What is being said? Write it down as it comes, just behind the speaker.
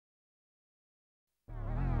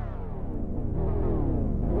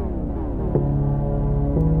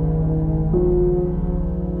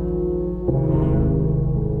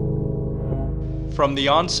From the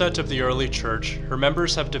onset of the early church, her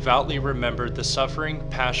members have devoutly remembered the suffering,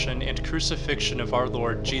 passion, and crucifixion of our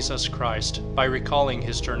Lord Jesus Christ by recalling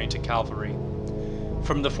his journey to Calvary.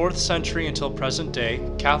 From the 4th century until present day,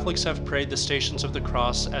 Catholics have prayed the Stations of the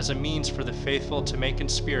Cross as a means for the faithful to make in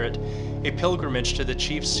spirit a pilgrimage to the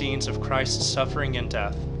chief scenes of Christ's suffering and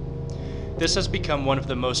death. This has become one of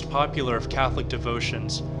the most popular of Catholic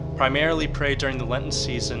devotions, primarily prayed during the Lenten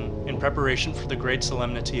season in preparation for the great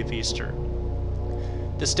solemnity of Easter.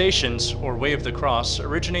 The Stations, or Way of the Cross,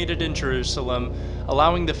 originated in Jerusalem,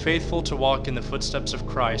 allowing the faithful to walk in the footsteps of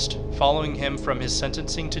Christ, following him from his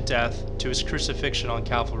sentencing to death to his crucifixion on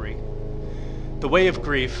Calvary. The Way of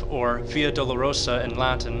Grief, or Via Dolorosa in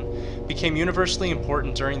Latin, became universally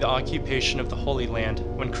important during the occupation of the Holy Land,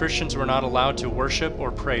 when Christians were not allowed to worship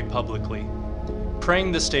or pray publicly.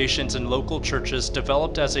 Praying the Stations in local churches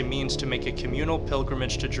developed as a means to make a communal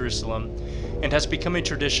pilgrimage to Jerusalem, and has become a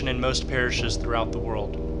tradition in most parishes throughout the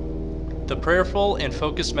world. The prayerful and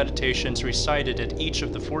focused meditations recited at each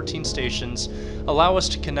of the 14 stations allow us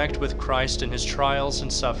to connect with Christ in his trials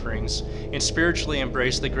and sufferings, and spiritually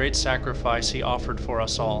embrace the great sacrifice he offered for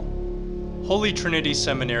us all. Holy Trinity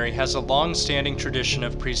Seminary has a long-standing tradition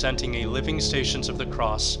of presenting a living Stations of the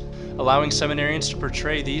Cross, allowing seminarians to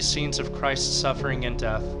portray these scenes of Christ's suffering and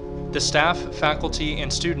death. The staff, faculty,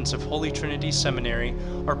 and students of Holy Trinity Seminary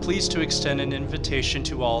are pleased to extend an invitation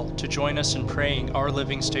to all to join us in praying our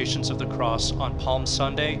living Stations of the Cross on Palm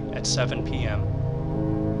Sunday at 7 p.m.